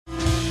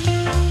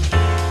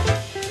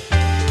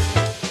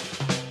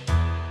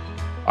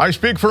I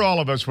speak for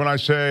all of us when I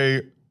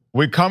say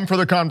we come for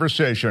the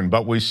conversation,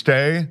 but we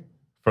stay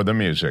for the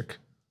music.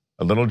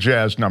 A little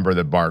jazz number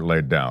that Bart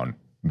laid down.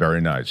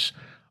 Very nice.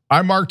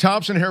 I'm Mark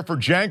Thompson here for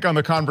Cenk on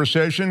The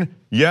Conversation.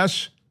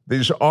 Yes,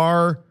 these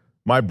are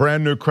my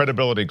brand new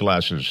credibility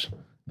glasses.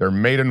 They're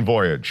maiden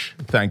voyage.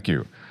 Thank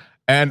you.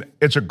 And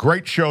it's a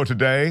great show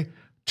today.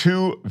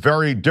 Two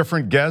very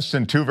different guests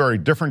and two very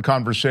different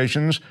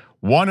conversations.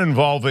 One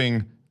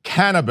involving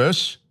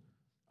cannabis.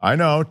 I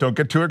know, don't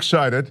get too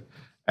excited.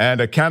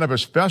 And a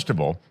cannabis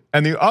festival.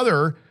 And the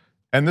other,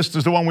 and this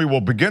is the one we will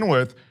begin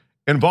with,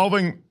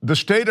 involving the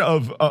state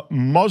of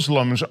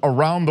Muslims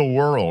around the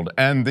world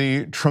and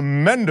the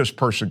tremendous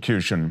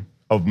persecution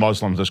of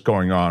Muslims that's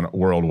going on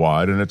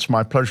worldwide. And it's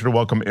my pleasure to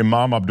welcome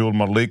Imam Abdul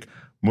Malik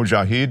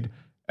Mujahid.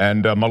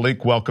 And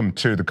Malik, welcome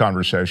to The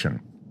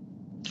Conversation.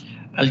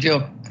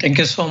 Aljo, thank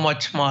you so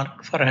much,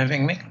 Mark, for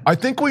having me. I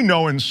think we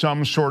know in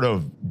some sort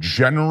of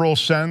general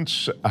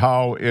sense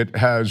how it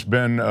has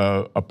been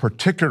a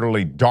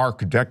particularly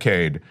dark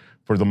decade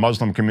for the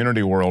Muslim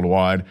community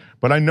worldwide.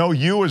 But I know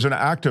you as an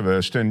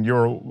activist, and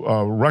you're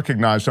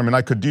recognized. I mean,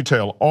 I could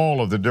detail all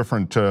of the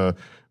different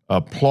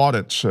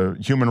plaudits,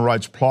 human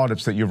rights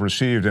plaudits that you've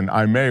received, and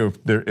I may,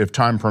 if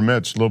time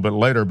permits, a little bit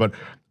later. But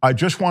I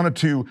just wanted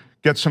to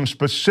get some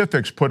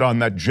specifics put on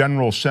that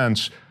general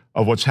sense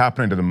of what's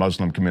happening to the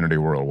Muslim community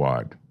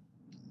worldwide.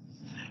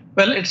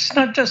 Well, it's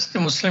not just the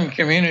Muslim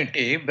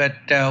community, but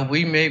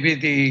we may be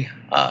the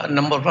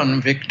number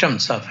one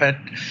victims of it.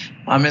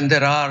 I mean,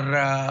 there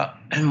are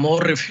more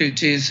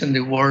refugees in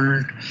the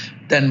world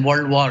than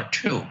World War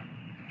II.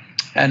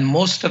 And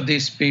most of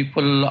these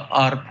people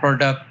are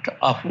product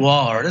of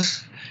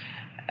wars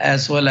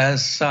as well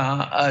as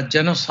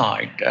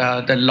genocide.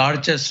 The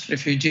largest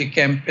refugee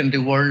camp in the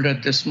world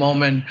at this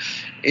moment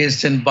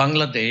is in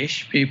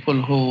Bangladesh,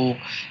 people who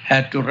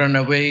had to run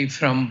away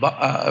from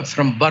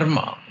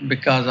Burma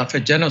because of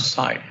a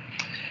genocide.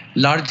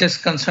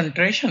 Largest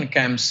concentration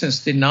camp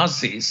since the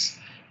Nazis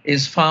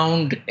is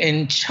found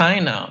in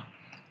China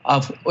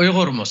of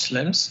Uyghur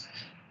Muslims,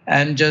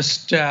 and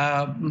just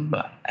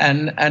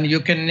and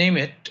you can name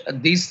it.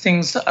 These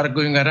things are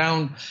going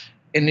around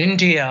in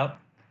India.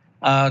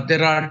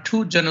 There are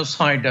two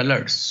genocide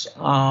alerts.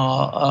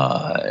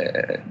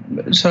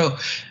 So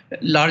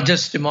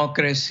largest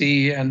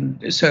democracy,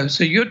 and so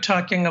you're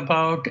talking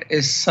about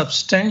a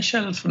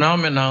substantial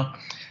phenomena,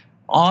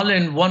 all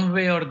in one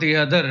way or the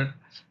other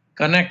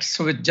connects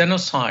with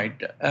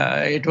genocide.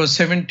 It was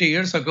 70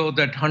 years ago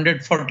that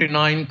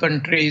 149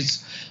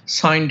 countries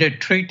signed a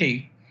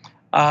treaty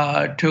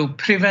to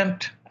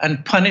prevent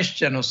and punish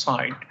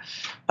genocide.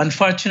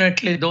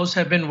 Unfortunately, those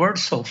have been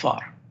words so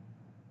far.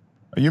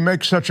 You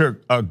make such a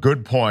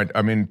good point.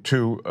 I mean,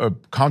 to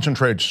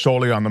concentrate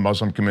solely on the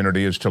Muslim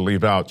community is to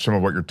leave out some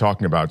of what you're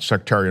talking about,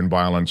 sectarian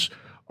violence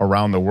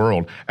around the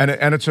world. And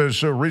it's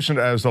as recent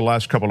as the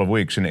last couple of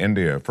weeks in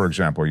India, for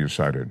example, you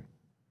cited.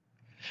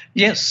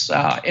 Yes,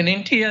 in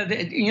India,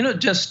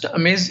 just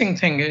amazing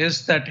thing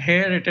is that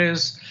here it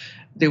is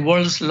the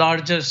world's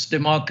largest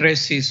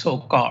democracy,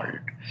 so-called.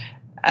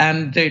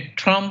 And the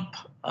Trump,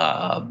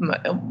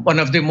 one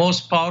of the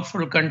most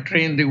powerful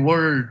country in the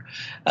world,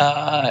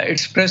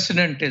 its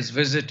president is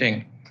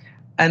visiting.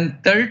 And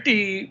just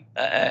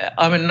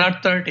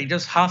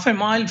half a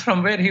mile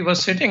from where he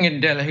was sitting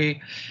in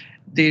Delhi,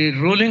 the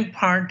ruling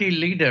party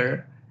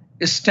leader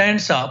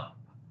stands up,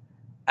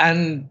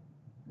 and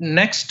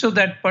next to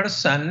that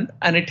person,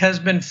 and it has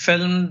been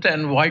filmed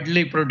and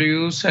widely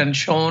produced and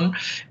shown,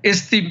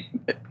 is the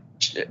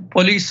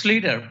police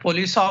leader,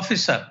 police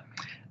officer.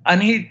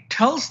 And he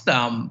tells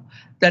them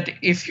that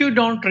if you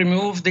don't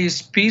remove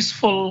these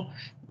peaceful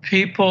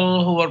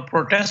people who are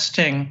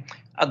protesting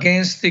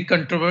against the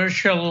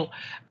controversial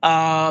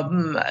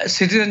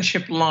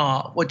citizenship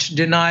law, which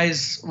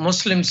denies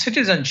Muslim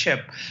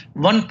citizenship,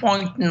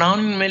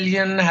 1.9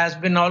 million has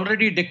been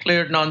already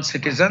declared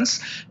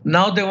non-citizens.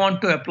 Now they want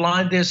to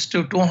apply this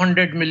to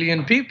 200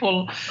 million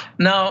people.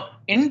 Now,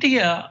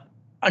 India,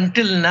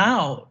 until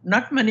now,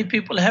 not many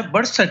people have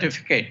birth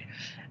certificate.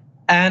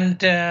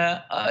 And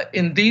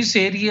in these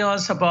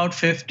areas about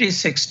 50,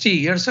 60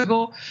 years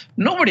ago,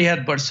 nobody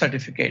had birth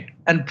certificate.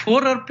 And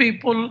poorer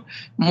people,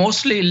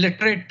 mostly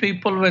illiterate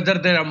people, whether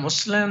they are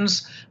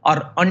Muslims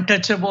or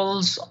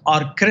untouchables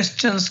or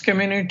Christians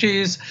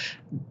communities,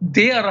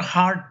 they are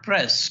hard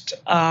pressed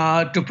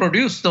to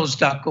produce those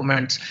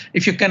documents.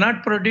 If you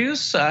cannot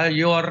produce,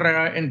 you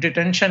are in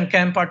detention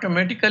camp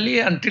automatically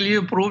until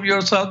you prove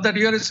yourself that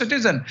you're a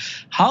citizen.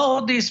 How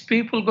are these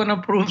people going to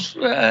prove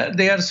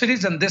they are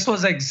citizen? This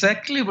was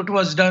exactly what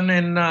was done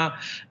in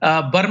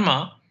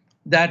Burma,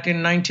 that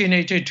in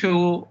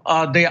 1982,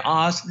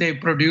 they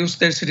produced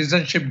their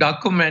citizenship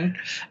document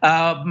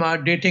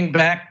dating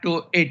back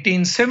to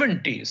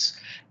 1870s.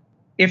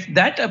 If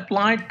that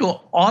applied to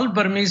all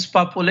Burmese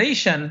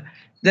population,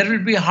 there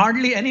will be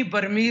hardly any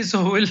Burmese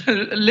who will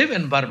live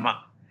in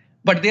Burma.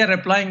 But they are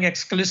applying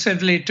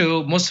exclusively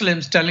to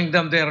Muslims, telling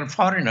them they are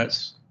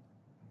foreigners.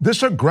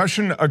 This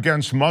aggression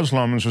against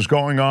Muslims is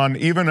going on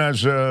even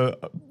as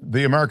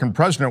the American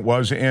president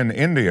was in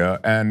India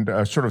and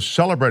sort of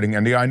celebrating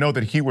India. I know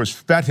that he was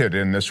feted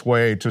in this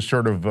way to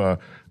sort of,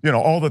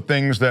 all the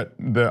things that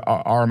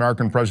our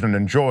American president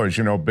enjoys,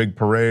 big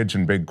parades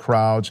and big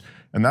crowds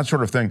and that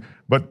sort of thing.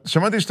 But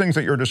some of these things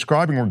that you're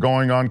describing were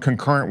going on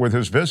concurrent with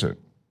his visit.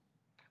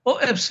 Oh,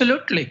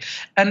 absolutely.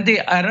 And the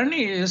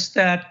irony is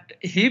that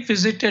he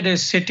visited a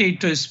city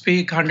to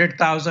speak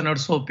 100,000 or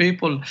so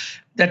people.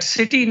 That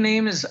city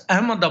name is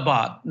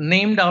Ahmedabad,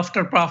 named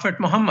after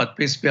Prophet Muhammad,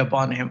 peace be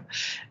upon him.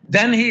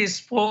 Then he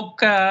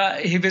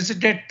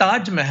visited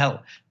Taj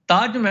Mahal.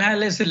 Taj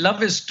Mahal is a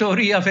love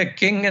story of a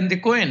king and the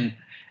queen.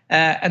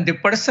 And the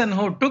person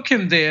who took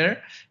him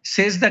there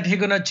says that he's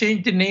going to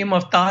change the name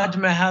of Taj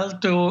Mahal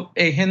to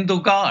a Hindu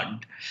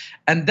god.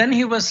 And then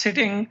he was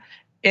sitting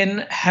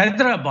in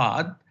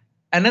Hyderabad,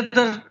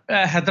 another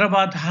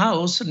Hyderabad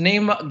house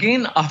named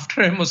again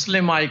after a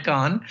Muslim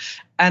icon.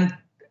 And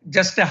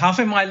just a half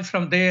a mile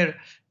from there,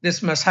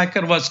 this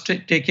massacre was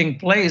taking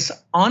place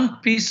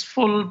on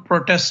peaceful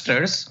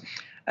protesters.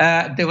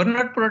 They were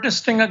not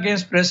protesting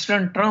against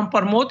President Trump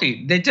or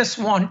Modi. They just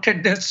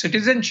wanted their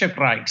citizenship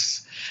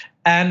rights.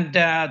 And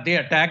they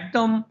attacked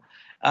them.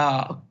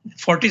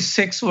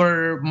 46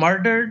 were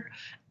murdered.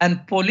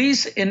 And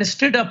police,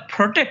 instead of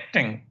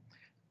protecting,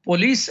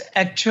 police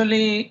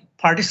actually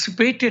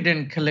participated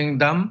in killing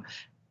them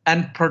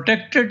and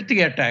protected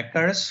the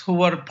attackers who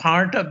were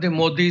part of the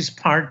Modi's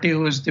party,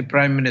 who is the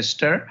prime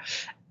minister.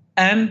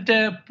 And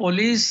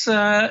police,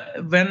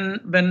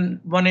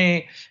 when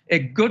a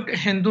good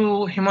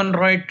Hindu human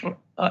rights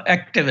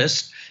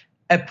activist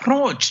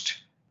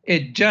approached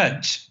a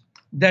judge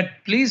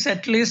that please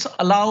at least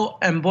allow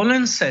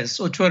ambulances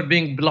which were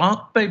being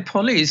blocked by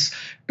police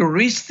to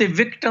reach the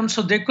victims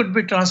so they could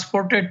be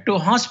transported to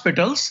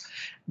hospitals,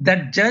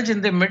 that judge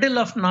in the middle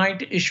of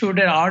night issued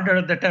an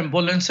order that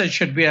ambulances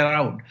should be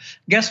allowed.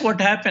 Guess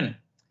what happened?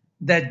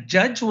 That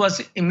judge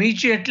was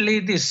immediately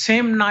the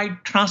same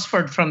night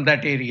transferred from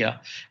that area.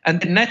 And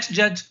the next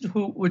judge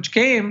which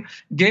came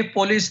gave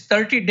police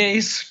 30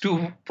 days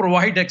to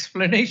provide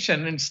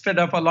explanation instead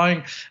of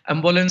allowing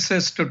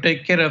ambulances to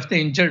take care of the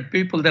injured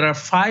people. There are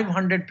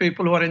 500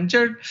 people who are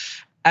injured,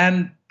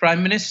 and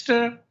Prime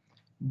Minister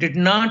did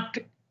not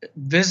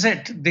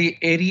visit the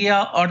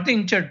area or the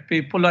injured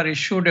people or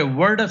issued a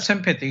word of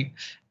sympathy.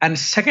 And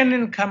second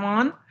in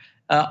command,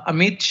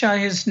 Amit Shah,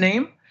 his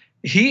name,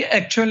 he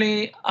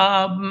actually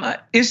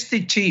is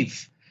the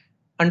chief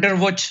under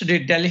which the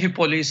Delhi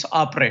police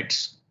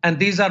operates. And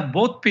these are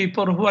both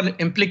people who are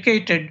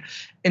implicated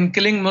in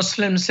killing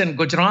Muslims in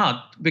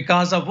Gujarat,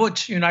 because of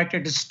which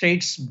United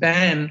States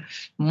banned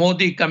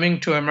Modi coming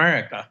to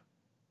America.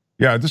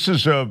 Yeah, this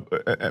is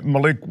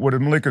Malik. What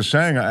Malik is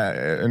saying,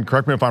 and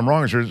correct me if I'm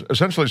wrong, is you're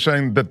essentially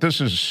saying that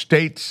this is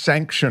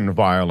state-sanctioned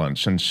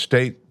violence and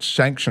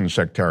state-sanctioned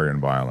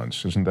sectarian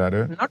violence. Isn't that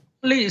it? Not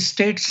only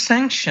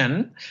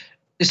state-sanctioned,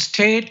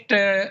 state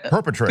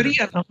perpetrated.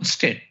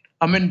 Pre-announced it.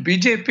 I mean,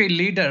 BJP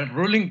leader,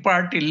 ruling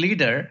party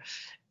leader,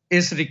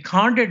 is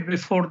recorded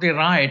before the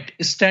riot,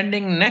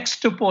 standing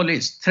next to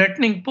police,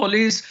 threatening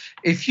police,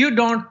 if you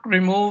don't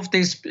remove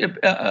these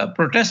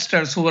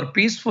protesters who were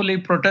peacefully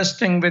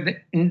protesting with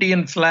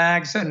Indian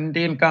flags and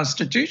Indian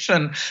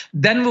constitution,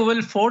 then we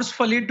will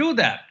forcefully do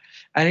that.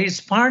 And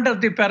he's part of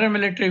the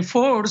paramilitary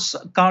force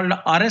called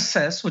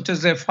RSS, which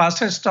is a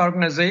fascist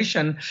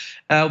organization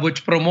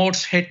which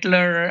promotes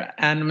Hitler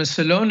and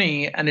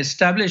Mussolini and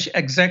established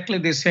exactly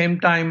the same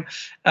time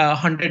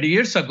 100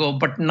 years ago.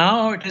 But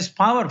now it is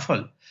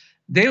powerful.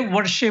 They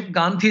worship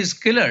Gandhi's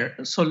killer.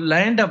 So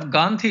land of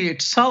Gandhi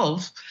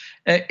itself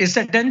is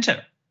a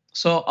danger.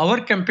 So our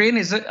campaign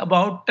is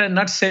about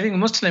not saving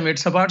Muslim,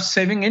 it's about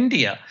saving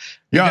India.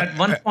 We got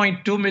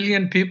 1.2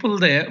 million people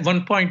there,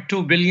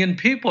 1.2 billion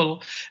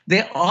people.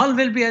 They all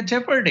will be at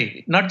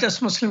jeopardy, not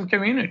just Muslim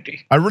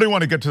community. I really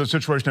want to get to the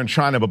situation in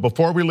China, but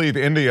before we leave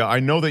India,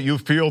 I know that you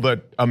feel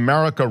that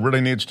America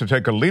really needs to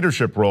take a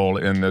leadership role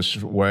in this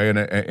way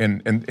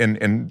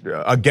and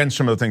against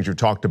some of the things you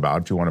talked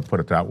about, if you want to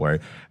put it that way.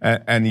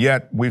 And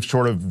yet we've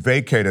sort of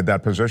vacated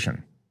that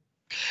position.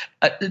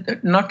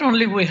 Not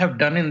only we have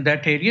done in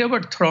that area,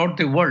 but throughout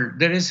the world.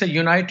 There is a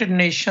United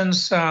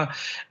Nations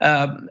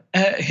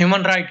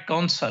Human Rights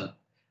Council.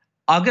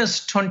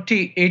 August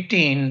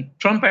 2018,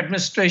 Trump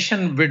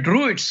administration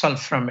withdrew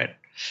itself from it.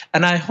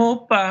 And I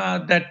hope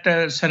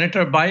that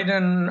Senator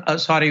Biden,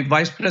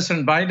 Vice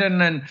President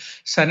Biden and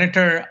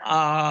Senator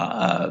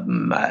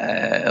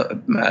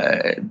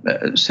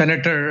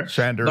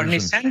Bernie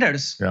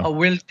Sanders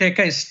will take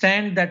a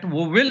stand that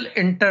we will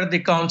enter the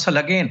council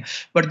again.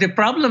 But the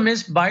problem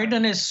is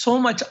Biden is so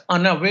much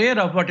unaware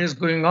of what is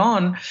going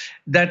on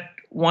that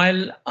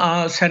while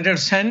Senator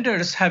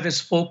Sanders have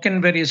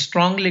spoken very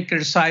strongly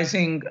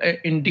criticizing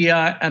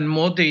India and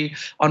Modi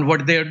on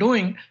what they are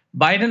doing,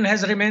 Biden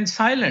has remained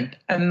silent.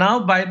 And now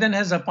Biden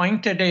has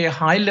appointed a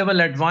high-level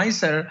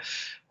advisor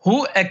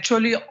who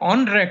actually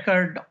on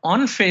record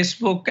on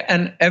Facebook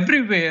and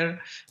everywhere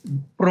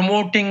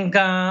promoting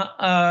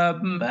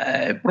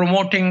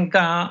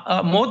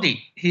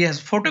Modi. He has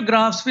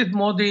photographs with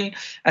Modi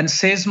and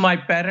says my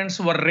parents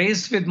were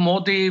raised with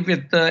Modi in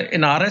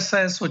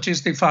RSS, which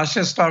is the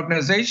fascist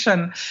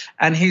organization,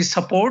 and he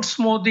supports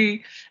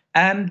Modi.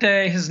 And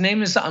his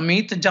name is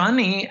Amit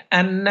Jani.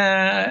 And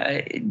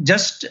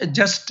just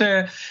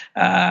the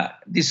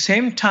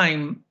same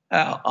time,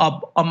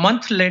 a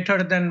month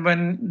later than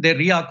when they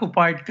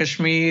reoccupied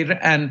Kashmir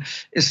and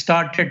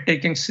started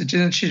taking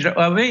citizenship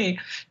away,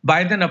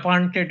 Biden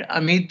appointed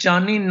Amit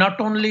Jani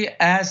not only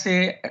as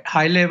a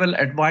high-level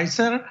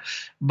advisor,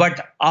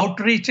 but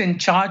outreach in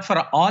charge for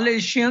all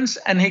Asians,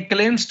 and he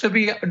claims to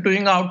be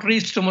doing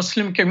outreach to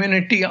Muslim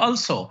community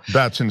also.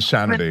 That's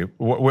insanity.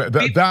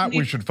 That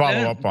we should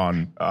follow up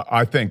on,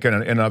 I think, in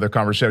another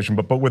conversation.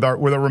 But with our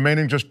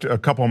remaining just a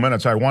couple of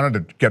minutes, I wanted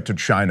to get to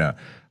China.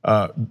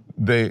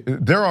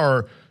 There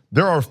are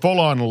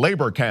full-on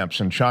labor camps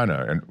in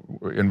China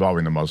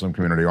involving the Muslim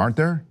community, aren't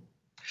there?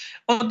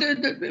 Oh,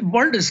 the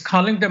world is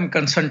calling them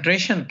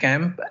concentration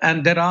camp,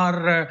 and there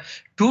are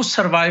 2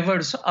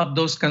 survivors of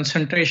those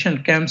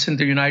concentration camps in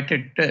the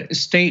United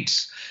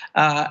States,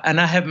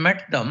 and I have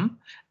met them.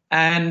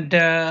 And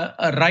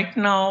right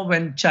now,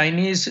 when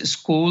Chinese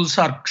schools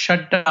are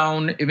shut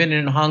down, even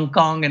in Hong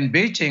Kong and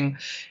Beijing,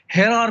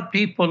 here are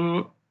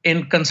people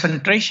in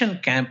concentration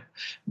camp,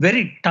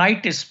 very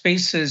tight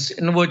spaces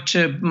in which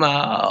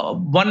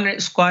 1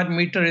 square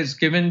meter is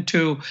given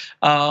to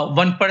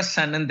one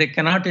person, and they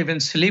cannot even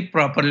sleep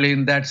properly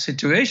in that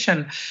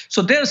situation.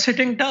 So they're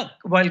sitting duck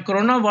while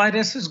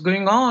coronavirus is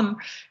going on.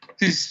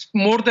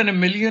 More than 1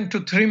 million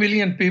to 3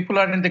 million people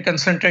are in the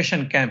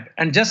concentration camp.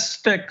 And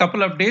just a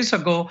couple of days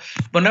ago,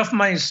 one of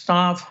my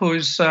staff, who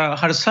is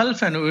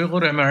herself an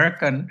Uyghur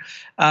American,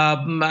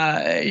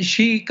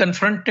 she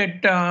confronted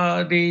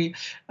the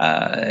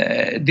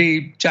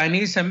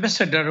Chinese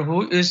ambassador,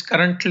 who is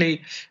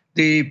currently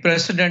the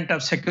president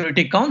of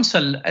Security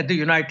Council at the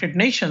United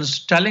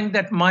Nations, telling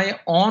that my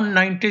own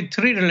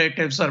 93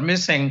 relatives are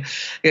missing.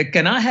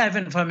 Can I have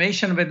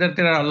information whether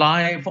they're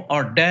alive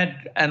or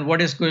dead and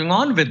what is going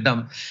on with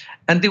them?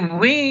 And the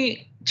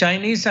way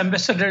Chinese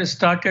ambassador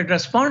started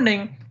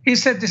responding, he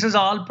said, this is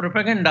all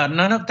propaganda.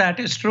 None of that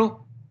is true.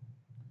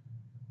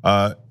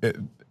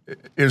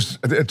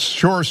 It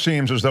sure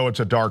seems as though it's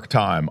a dark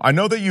time. I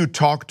know that you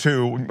talked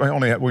to,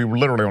 we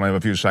literally only have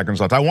a few seconds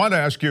left. I want to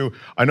ask you,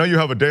 I know you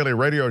have a daily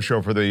radio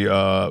show for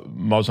the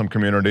Muslim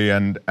community,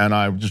 and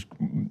I'm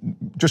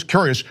just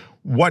curious,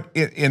 what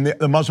in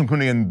the Muslim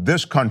community in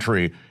this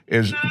country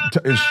is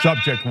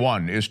subject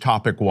one, is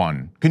topic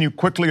one? Can you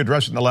quickly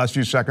address it in the last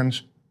few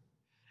seconds?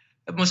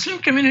 The Muslim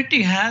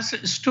community has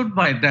stood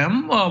by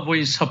them.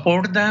 We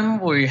support them.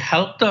 We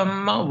help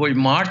them. We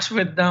march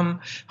with them.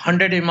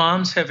 100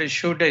 Imams have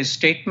issued a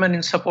statement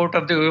in support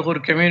of the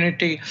Uyghur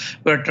community.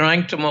 We're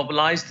trying to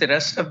mobilize the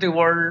rest of the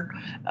world.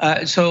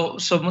 So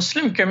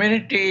Muslim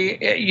community,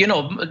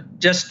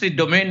 just the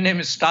domain name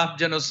is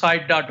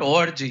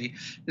stopgenocide.org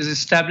is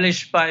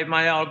established by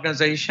my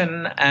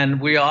organization, and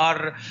we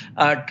are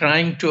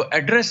trying to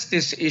address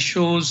these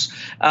issues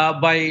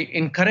by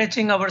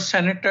encouraging our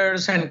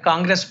senators and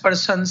congresspersons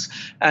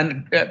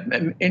and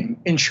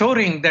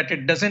ensuring that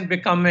it doesn't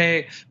become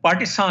a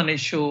partisan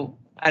issue,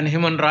 and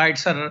human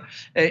rights are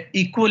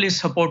equally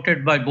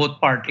supported by both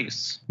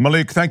parties.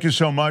 Malik, thank you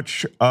so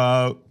much.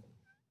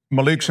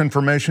 Malik's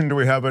information, do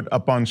we have it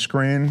up on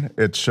screen?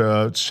 It's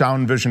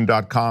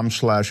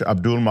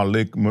soundvision.com/Abdul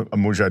Malik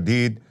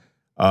Mujahid.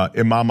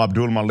 Imam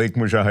Abdul Malik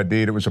Mujahid.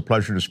 It was a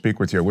pleasure to speak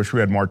with you. I wish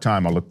we had more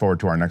time. I look forward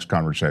to our next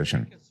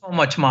conversation. Thank you so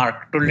much,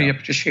 Mark. Truly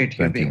appreciate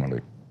you being here. Thank you,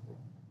 Malik.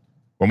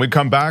 When we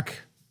come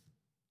back,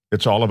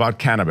 it's all about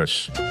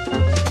cannabis.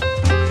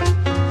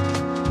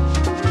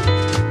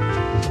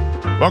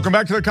 Welcome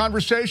back to the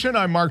conversation.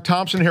 I'm Mark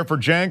Thompson here for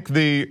Cenk.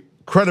 The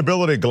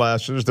credibility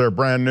glasses, they're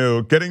brand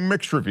new, getting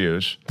mixed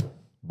reviews,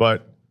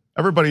 but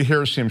everybody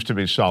here seems to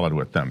be solid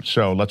with them.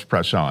 So let's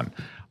press on.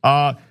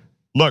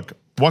 Look,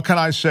 what can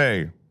I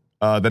say?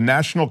 The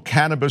National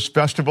Cannabis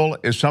Festival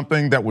is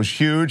something that was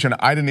huge, and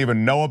I didn't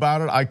even know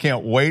about it. I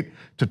can't wait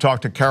to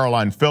talk to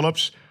Caroline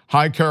Phillips.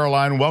 Hi,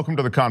 Caroline. Welcome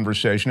to the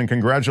conversation, and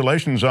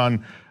congratulations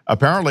on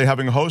apparently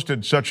having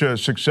hosted such a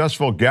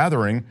successful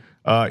gathering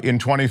in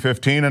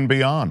 2015 and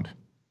beyond.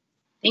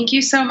 Thank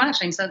you so much.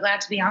 I'm so glad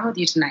to be on with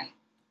you tonight.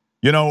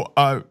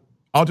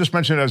 I'll just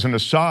mention it as an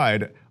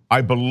aside.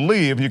 I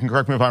believe, you can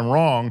correct me if I'm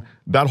wrong,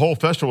 that whole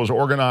festival is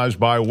organized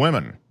by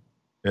women.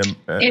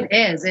 It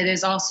is. It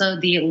is also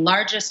the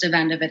largest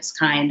event of its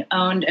kind,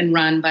 owned and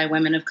run by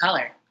women of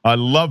color. I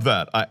love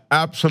that. I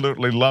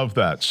absolutely love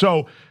that.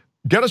 So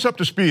get us up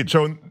to speed.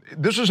 So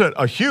this is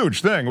a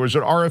huge thing. It was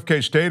at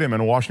RFK Stadium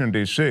in Washington,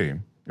 D.C.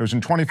 It was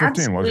in 2015,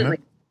 Absolutely. Wasn't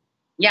it?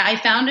 Yeah, I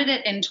founded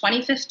it in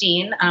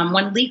 2015.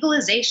 When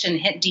legalization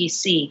hit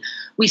D.C.,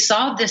 we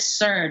saw this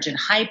surge in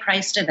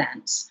high-priced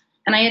events.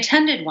 And I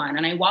attended one,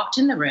 and I walked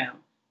in the room.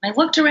 I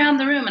looked around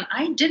the room, and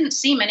I didn't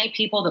see many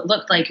people that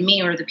looked like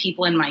me or the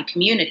people in my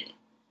community.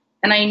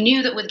 And I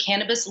knew that with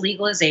cannabis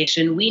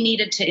legalization, we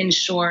needed to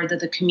ensure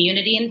that the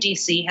community in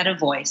DC had a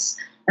voice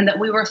and that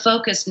we were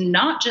focused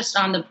not just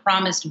on the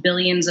promised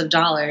billions of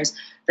dollars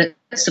that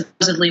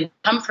supposedly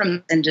come from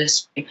this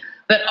industry,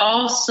 but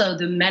also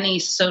the many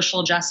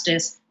social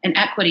justice and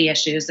equity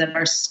issues that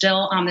are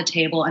still on the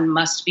table and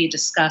must be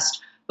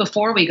discussed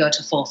before we go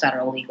to full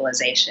federal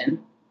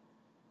legalization.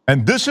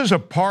 And this is a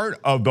part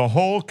of the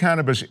whole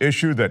cannabis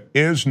issue that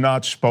is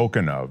not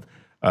spoken of.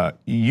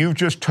 You've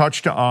just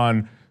touched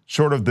on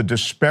sort of the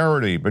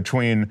disparity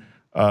between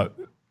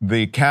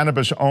the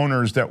cannabis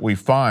owners that we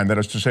find, that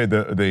is to say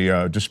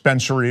the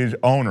dispensary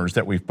owners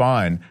that we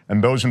find,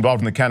 and those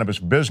involved in the cannabis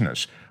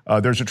business.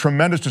 There's a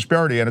tremendous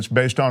disparity, and it's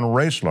based on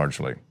race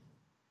largely.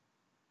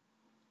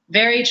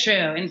 Very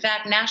true. In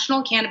fact,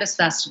 National Cannabis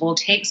Festival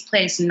takes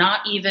place not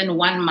even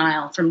 1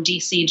 mile from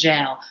DC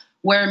jail,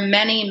 where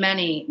many,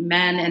 many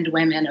men and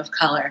women of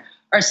color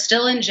are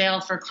still in jail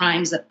for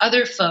crimes that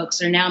other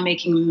folks are now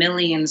making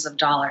millions of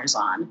dollars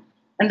on.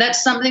 And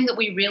that's something that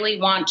we really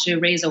want to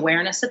raise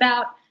awareness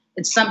about.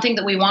 It's something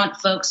that we want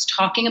folks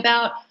talking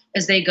about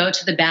as they go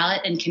to the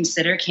ballot and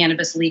consider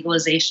cannabis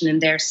legalization in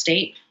their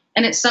state.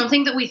 And it's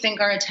something that we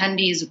think our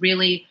attendees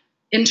really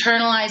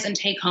internalize and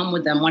take home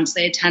with them once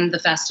they attend the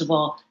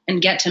festival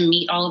and get to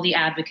meet all of the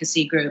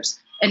advocacy groups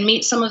and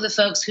meet some of the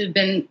folks who've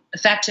been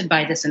affected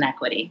by this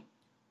inequity.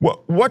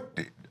 What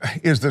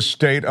is the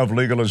state of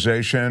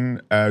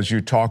legalization as you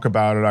talk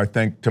about it? I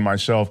think to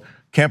myself,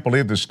 can't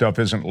believe this stuff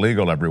isn't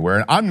legal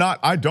everywhere. And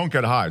I don't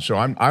get high, so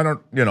I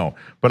don't,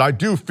 but I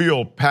do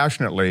feel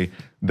passionately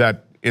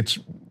that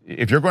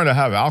if you're going to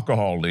have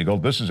alcohol legal,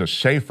 this is a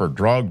safer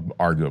drug,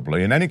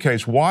 arguably. In any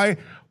case, why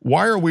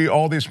are we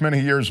all these many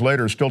years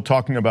later still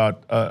talking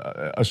about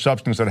a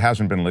substance that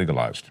hasn't been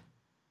legalized?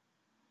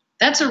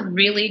 That's a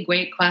really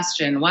great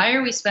question. Why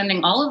are we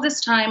spending all of this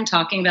time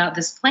talking about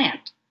this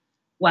plant?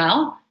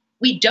 Well,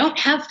 we don't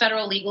have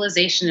federal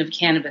legalization of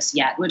cannabis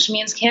yet, which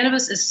means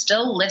cannabis is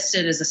still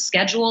listed as a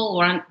Schedule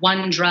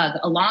I drug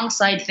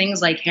alongside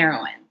things like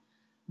heroin.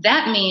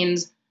 That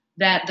means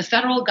that the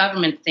federal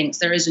government thinks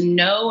there is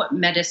no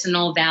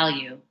medicinal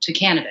value to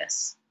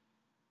cannabis.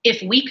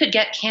 If we could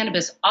get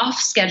cannabis off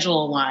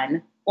Schedule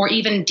I or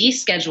even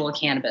deschedule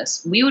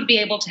cannabis, we would be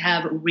able to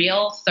have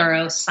real,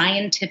 thorough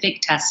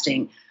scientific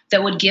testing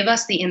that would give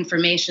us the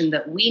information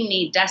that we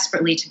need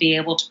desperately to be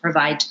able to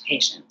provide to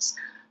patients.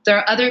 There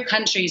are other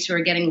countries who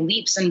are getting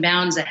leaps and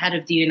bounds ahead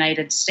of the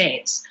United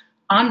States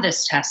on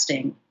this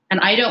testing, and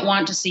I don't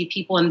want to see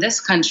people in this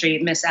country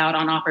miss out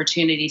on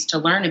opportunities to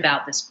learn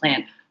about this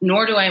plant,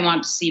 nor do I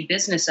want to see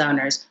business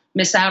owners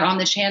miss out on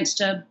the chance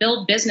to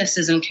build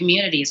businesses and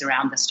communities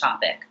around this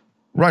topic.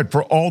 Right.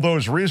 For all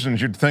those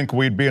reasons, you'd think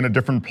we'd be in a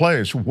different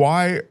place.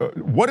 Why?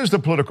 What is the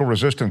political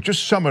resistance?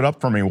 Just sum it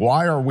up for me.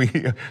 Why are we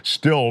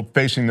still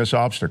facing this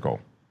obstacle?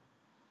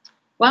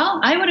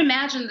 Well, I would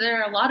imagine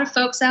there are a lot of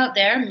folks out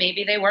there,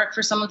 maybe they work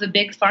for some of the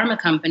big pharma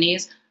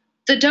companies,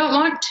 that don't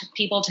want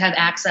people to have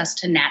access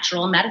to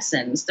natural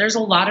medicines. There's a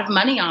lot of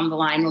money on the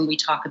line when we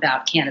talk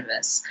about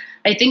cannabis.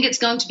 I think it's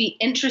going to be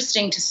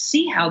interesting to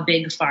see how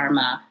big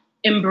pharma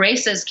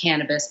embraces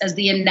cannabis as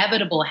the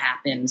inevitable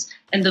happens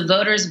and the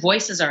voters'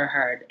 voices are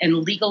heard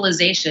and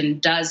legalization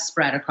does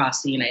spread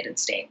across the United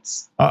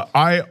States.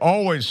 I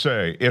always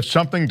say, if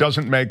something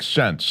doesn't make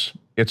sense,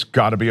 it's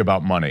got to be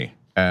about money.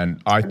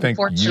 And I think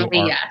you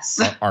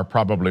are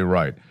probably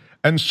right.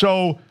 And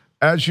so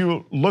as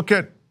you look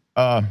at,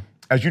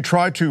 as you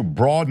try to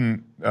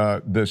broaden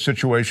the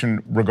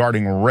situation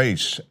regarding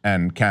race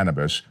and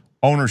cannabis,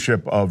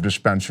 ownership of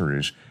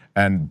dispensaries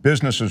and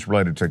businesses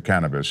related to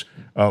cannabis,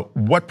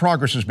 what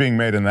progress is being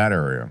made in that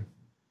area?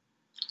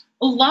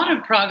 A lot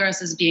of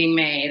progress is being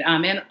made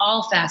in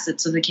all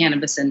facets of the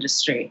cannabis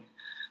industry.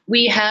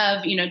 We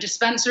have,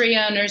 dispensary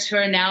owners who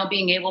are now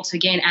being able to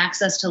gain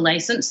access to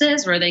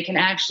licenses where they can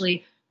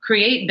actually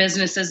create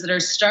businesses that are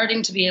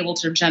starting to be able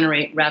to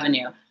generate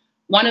revenue.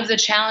 One of the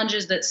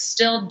challenges that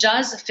still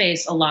does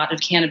face a lot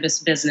of cannabis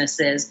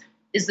businesses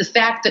is the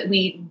fact that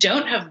we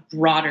don't have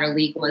broader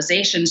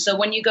legalization. So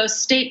when you go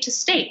state to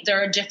state,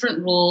 there are different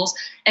rules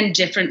and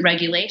different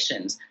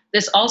regulations.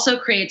 This also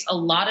creates a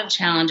lot of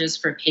challenges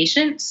for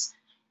patients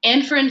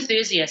and for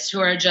enthusiasts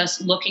who are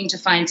just looking to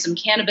find some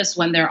cannabis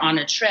when they're on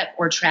a trip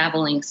or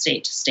traveling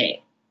state to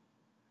state.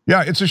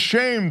 Yeah, it's a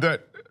shame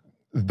that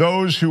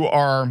those who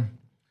are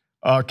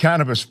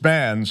cannabis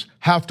fans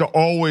have to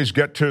always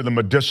get to the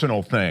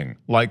medicinal thing.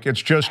 Like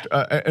it's just,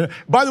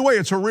 by the way,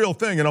 it's a real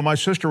thing. My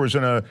sister was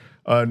in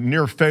a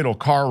near fatal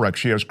car wreck.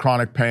 She has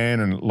chronic pain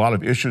and a lot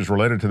of issues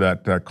related to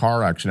that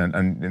car accident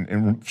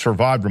and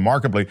survived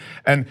remarkably.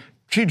 And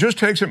she just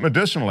takes it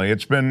medicinally.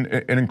 It's been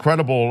an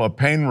incredible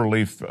pain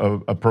relief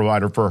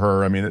provider for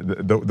her. I mean,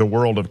 the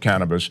world of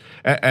cannabis.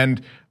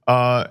 And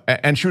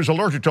she was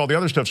allergic to all the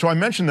other stuff. So I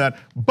mentioned that.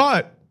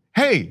 But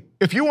hey,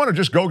 if you want to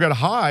just go get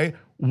high,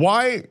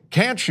 why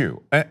can't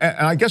you? And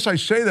I guess I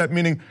say that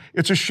meaning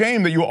it's a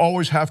shame that you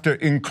always have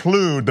to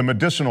include the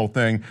medicinal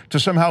thing to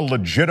somehow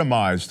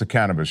legitimize the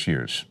cannabis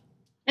use.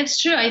 It's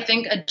true. I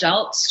think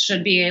adults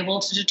should be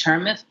able to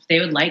determine if they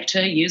would like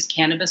to use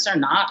cannabis or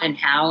not, and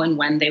how and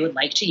when they would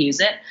like to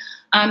use it.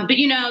 But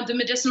the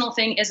medicinal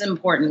thing is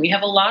important. We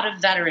have a lot of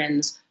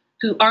veterans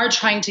who are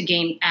trying to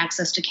gain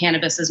access to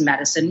cannabis as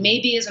medicine,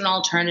 maybe as an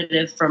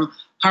alternative from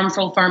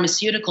harmful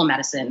pharmaceutical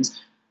medicines,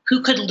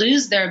 who could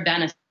lose their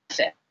benefit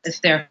if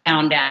they're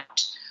found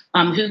out,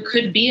 who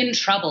could be in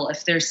trouble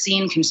if they're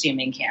seen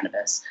consuming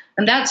cannabis.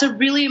 And that's a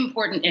really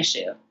important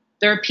issue.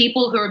 There are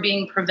people who are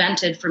being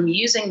prevented from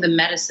using the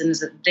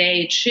medicines that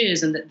they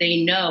choose and that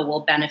they know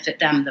will benefit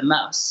them the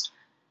most.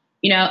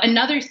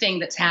 Another thing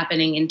that's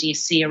happening in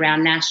DC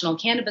around National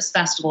Cannabis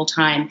Festival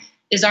time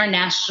is our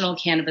National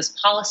Cannabis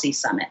Policy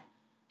Summit.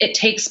 It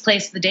takes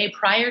place the day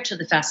prior to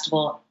the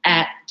festival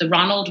at the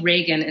Ronald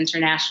Reagan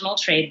International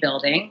Trade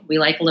Building. We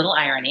like a little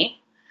irony.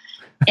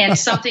 And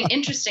something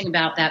interesting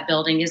about that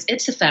building is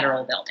it's a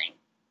federal building.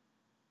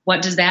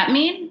 What does that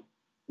mean?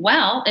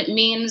 Well, it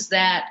means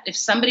that if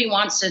somebody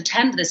wants to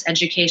attend this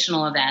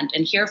educational event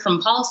and hear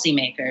from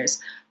policymakers,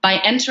 by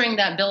entering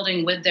that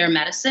building with their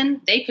medicine,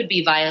 they could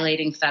be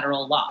violating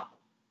federal law.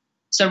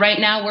 So right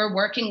now we're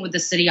working with the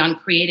city on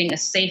creating a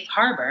safe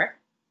harbor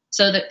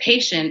so that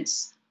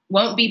patients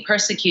won't be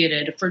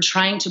persecuted for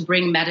trying to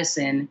bring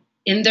medicine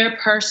in their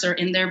purse or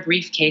in their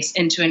briefcase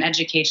into an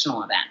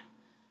educational event.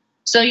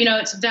 So,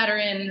 it's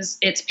veterans,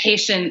 it's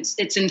patients,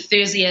 it's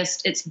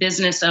enthusiasts, it's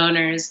business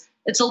owners.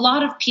 It's a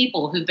lot of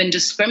people who've been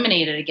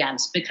discriminated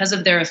against because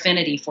of their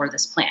affinity for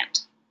this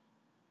plant.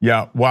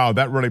 Yeah, wow,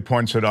 that really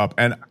points it up.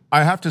 And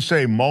I have to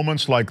say,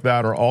 moments like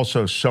that are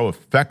also so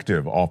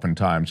effective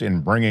oftentimes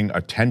in bringing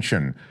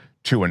attention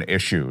to an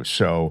issue.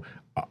 So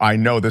I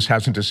know this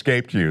hasn't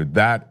escaped you.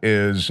 That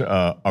is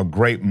a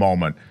great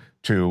moment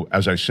to,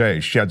 as I say,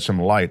 shed some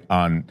light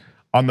on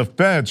the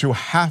feds who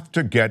have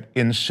to get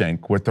in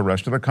sync with the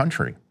rest of the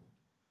country.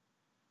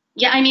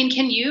 Yeah,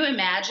 can you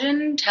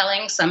imagine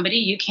telling somebody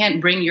you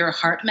can't bring your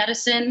heart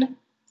medicine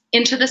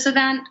into this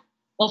event?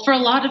 Well, for a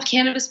lot of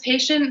cannabis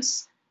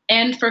patients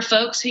and for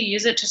folks who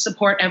use it to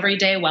support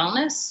everyday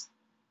wellness,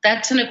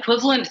 that's an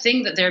equivalent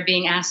thing that they're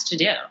being asked to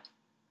do.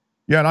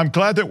 Yeah, and I'm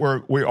glad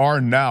that we are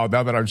now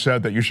that I've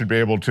said that you should be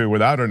able to,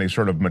 without any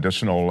sort of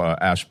medicinal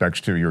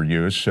aspects to your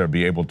use,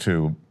 be able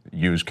to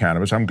use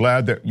cannabis. I'm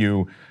glad that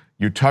you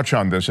touch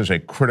on this as a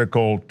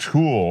critical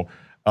tool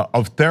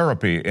of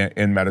therapy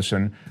in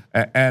medicine.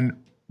 And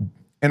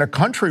in a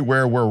country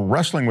where we're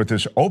wrestling with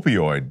this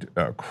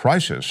opioid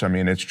crisis,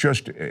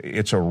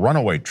 it's a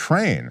runaway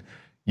train.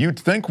 You'd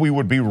think we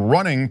would be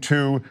running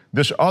to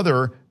this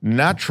other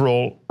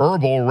natural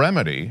herbal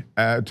remedy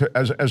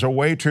as a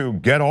way to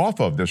get off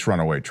of this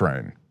runaway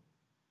train.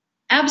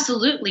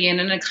 Absolutely.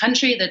 And in a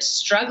country that's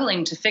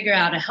struggling to figure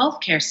out a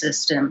healthcare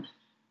system,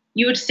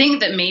 you would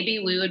think that maybe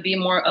we would be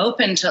more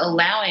open to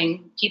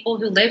allowing people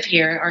who live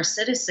here, our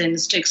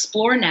citizens, to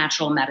explore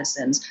natural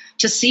medicines,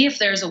 to see if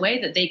there's a way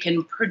that they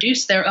can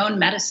produce their own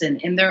medicine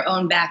in their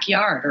own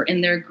backyard or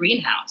in their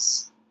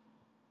greenhouse.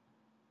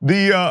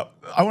 I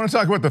want to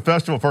talk about the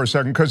festival for a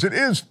second because it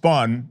is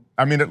fun.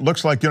 It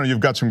looks like, you've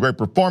got some great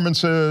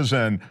performances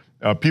and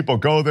people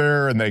go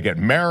there and they get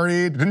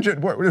married.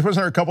 Wasn't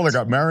there a couple that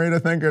got married, I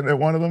think, at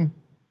one of them?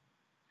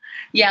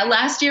 Yeah,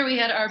 last year we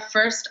had our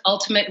first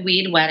ultimate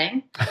weed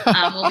wedding.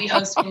 We'll be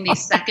hosting the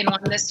second one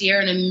this year,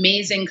 an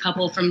amazing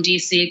couple from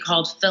DC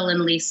called Phil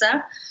and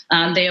Lisa.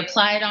 They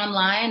applied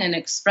online and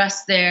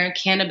expressed their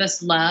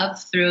cannabis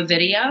love through a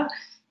video,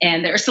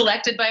 and they're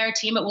selected by our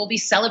team, but we'll be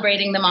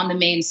celebrating them on the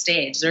main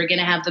stage. They're going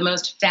to have the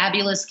most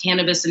fabulous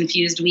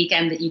cannabis-infused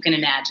weekend that you can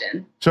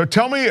imagine. So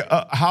tell me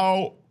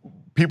how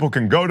people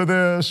can go to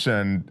this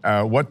and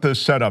what the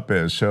setup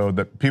is so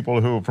that people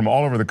who from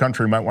all over the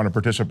country might want to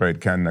participate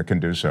can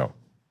do so.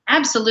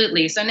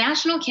 Absolutely. So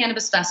National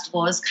Cannabis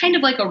Festival is kind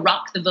of like a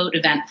rock the vote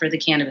event for the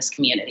cannabis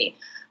community.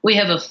 We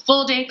have a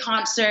full day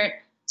concert,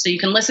 so you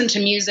can listen to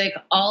music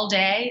all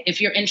day.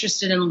 If you're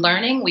interested in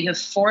learning, we have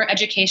 4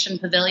 education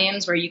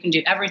pavilions where you can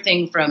do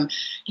everything from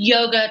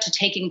yoga to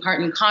taking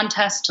part in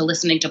contests to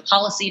listening to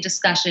policy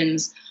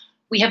discussions.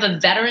 We have a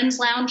veterans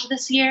lounge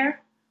this year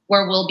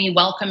where we'll be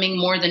welcoming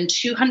more than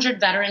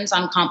 200 veterans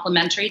on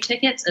complimentary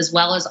tickets, as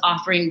well as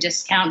offering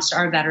discounts to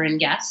our veteran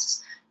guests.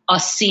 A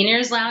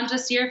seniors lounge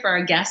this year for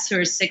our guests who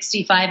are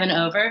 65 and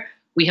over.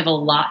 We have a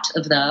lot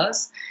of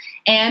those.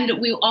 And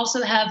we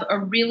also have a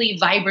really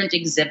vibrant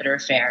exhibitor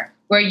fair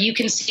where you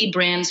can see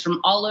brands from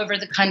all over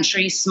the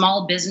country,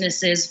 small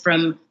businesses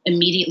from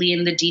immediately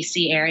in the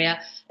DC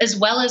area, as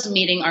well as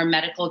meeting our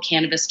medical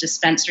cannabis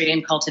dispensary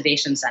and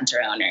cultivation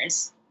center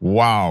owners.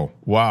 Wow.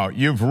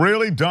 You've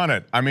really done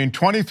it.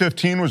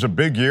 2015 was a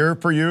big year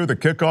for you, the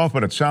kickoff,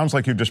 but it sounds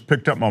like you've just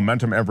picked up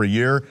momentum every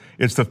year.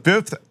 It's the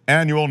 5th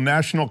annual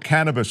National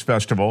Cannabis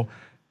Festival.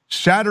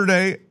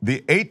 Saturday,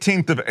 the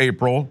 18th of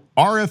April,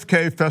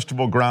 RFK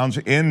Festival Grounds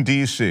in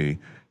D.C.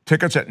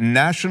 Tickets at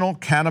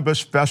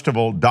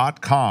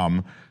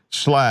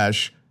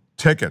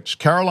nationalcannabisfestival.com/tickets.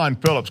 Caroline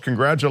Phillips,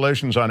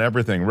 congratulations on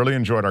everything. Really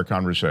enjoyed our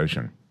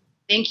conversation.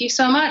 Thank you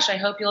so much. I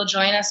hope you'll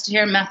join us to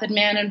hear Method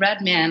Man and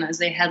Redman as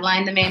they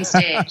headline the main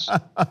stage.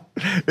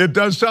 It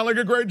does sound like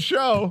a great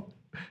show.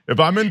 If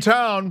I'm in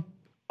town,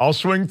 I'll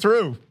swing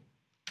through.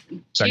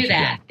 Do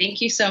that.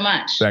 Thank you so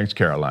much. Thanks,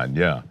 Caroline.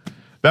 Yeah.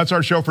 That's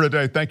our show for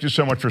today. Thank you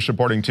so much for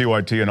supporting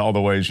TYT in all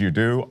the ways you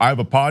do. I have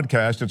a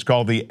podcast. It's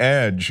called The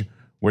Edge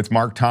with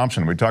Mark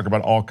Thompson. We talk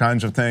about all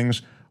kinds of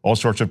things. All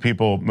sorts of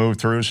people move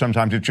through.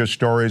 Sometimes it's just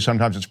stories.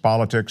 Sometimes it's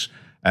politics.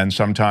 And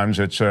sometimes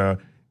it's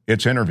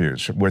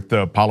interviews with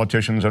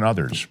politicians and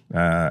others.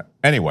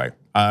 Anyway,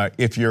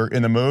 if you're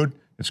in the mood,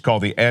 it's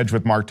called The Edge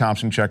with Mark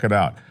Thompson. Check it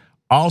out.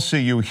 I'll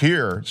see you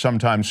here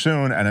sometime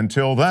soon. And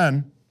until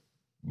then,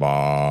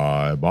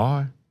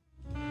 bye-bye.